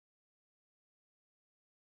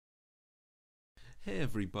Hey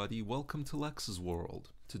everybody, welcome to Lex's World.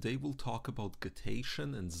 Today we'll talk about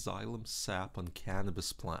guttation and Xylem Sap on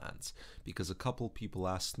cannabis plants, because a couple people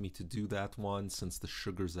asked me to do that one since the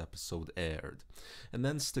sugars episode aired. And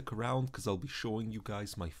then stick around because I'll be showing you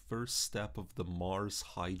guys my first step of the Mars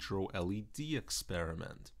Hydro LED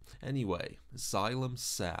experiment. Anyway, Xylem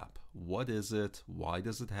Sap. What is it? Why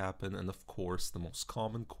does it happen? And of course, the most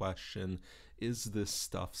common question, is this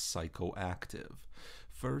stuff psychoactive?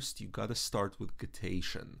 First, you gotta start with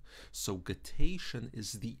guttation. So guttation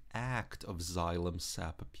is the act of Xylem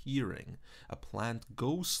Sap appearing. A plant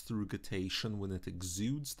goes through guttation when it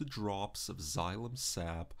exudes the drops of Xylem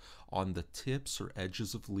Sap on the tips or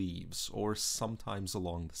edges of leaves, or sometimes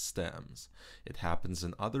along the stems. It happens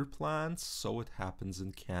in other plants, so it happens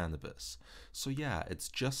in cannabis. So yeah, it's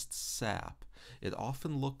just sap. It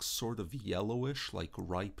often looks sort of yellowish like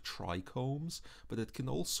ripe trichomes, but it can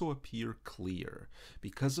also appear clear.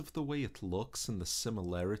 Because of the way it looks and the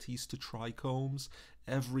similarities to trichomes,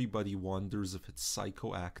 everybody wonders if it's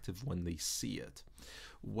psychoactive when they see it.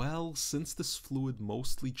 Well, since this fluid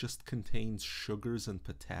mostly just contains sugars and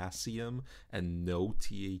potassium and no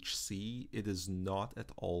THC, it is not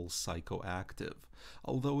at all psychoactive,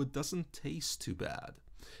 although it doesn't taste too bad.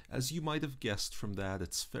 As you might have guessed from that,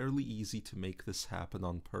 it's fairly easy to make this happen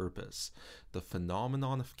on purpose. The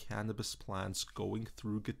phenomenon of cannabis plants going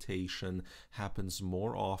through guttation happens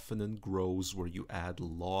more often in grows where you add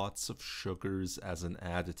lots of sugars as an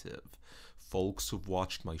additive. Folks who've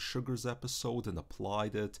watched my sugars episode and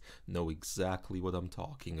applied it know exactly what I'm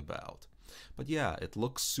talking about. But yeah, it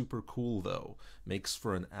looks super cool though. Makes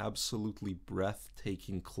for an absolutely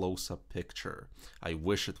breathtaking close-up picture. I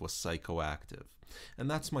wish it was psychoactive. And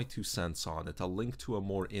that's my 2 cents on it. I'll link to a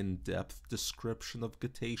more in-depth description of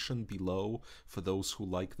guttation below for those who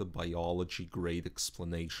like the biology-grade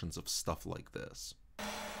explanations of stuff like this.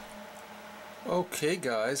 Okay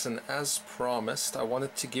guys, and as promised, I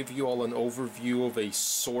wanted to give you all an overview of a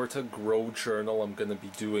sorta grow journal I'm going to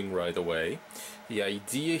be doing right away. The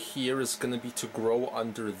idea here is going to be to grow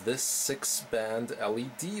under this 6-band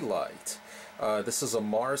LED light. This is a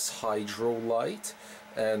Mars Hydro light,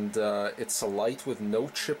 and it's a light with no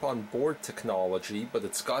chip on board technology, but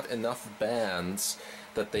it's got enough bands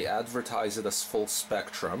that they advertise it as full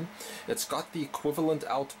spectrum. It's got the equivalent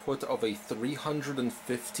output of a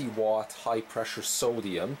 350 watt high pressure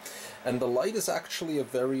sodium, and the light is actually a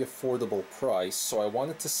very affordable price, so I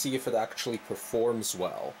wanted to see if it actually performs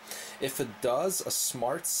well. If it does, a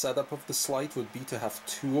smart setup of this light would be to have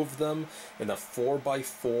 2 of them in a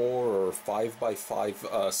 4x4 or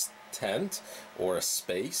 5x5 tent or a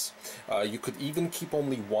space. You could even keep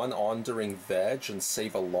only one on during veg and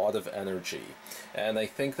save a lot of energy. And I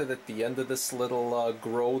think that at the end of this little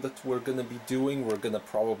grow that we're going to be doing, we're going to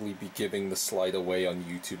probably be giving this light away on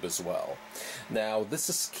YouTube as well. Now, this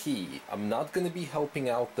is key. I'm not going to be helping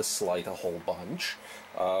out this light a whole bunch.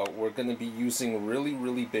 We're going to be using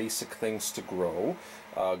really basic things to grow.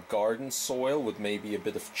 Garden soil with maybe a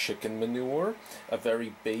bit of chicken manure, a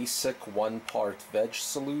very basic 1-part veg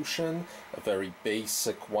solution, a very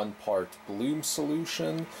basic 1-part bloom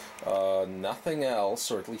solution, nothing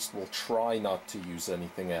else, or at least we'll try not to use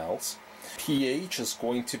anything else. pH is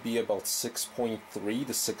going to be about 6.3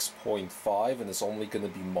 to 6.5 and is only going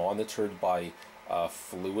to be monitored by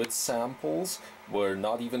fluid samples. We're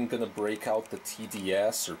not even going to break out the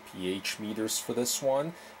TDS or pH meters for this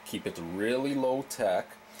one. Keep it really low tech.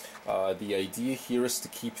 The idea here is to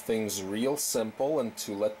keep things real simple and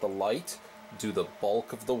to let the light do the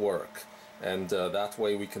bulk of the work. And that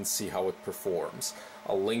way we can see how it performs.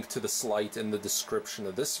 I'll link to this light in the description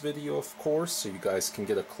of this video, of course, so you guys can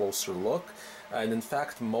get a closer look. And in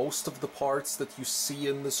fact, most of the parts that you see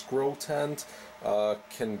in this grow tent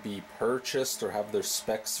can be purchased or have their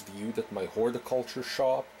specs viewed at my horticulture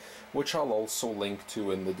shop, which I'll also link to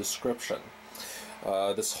in the description.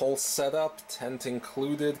 This whole setup, tent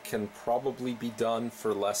included, can probably be done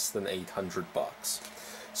for less than 800 bucks.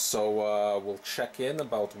 So we'll check in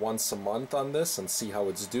about once a month on this and see how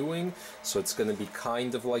it's doing. So it's going to be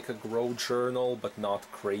kind of like a grow journal, but not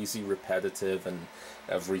crazy repetitive and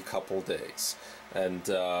every couple days. And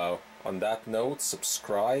on that note,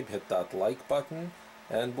 subscribe, hit that like button,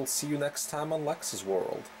 and we'll see you next time on Lex's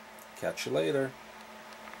World. Catch you later.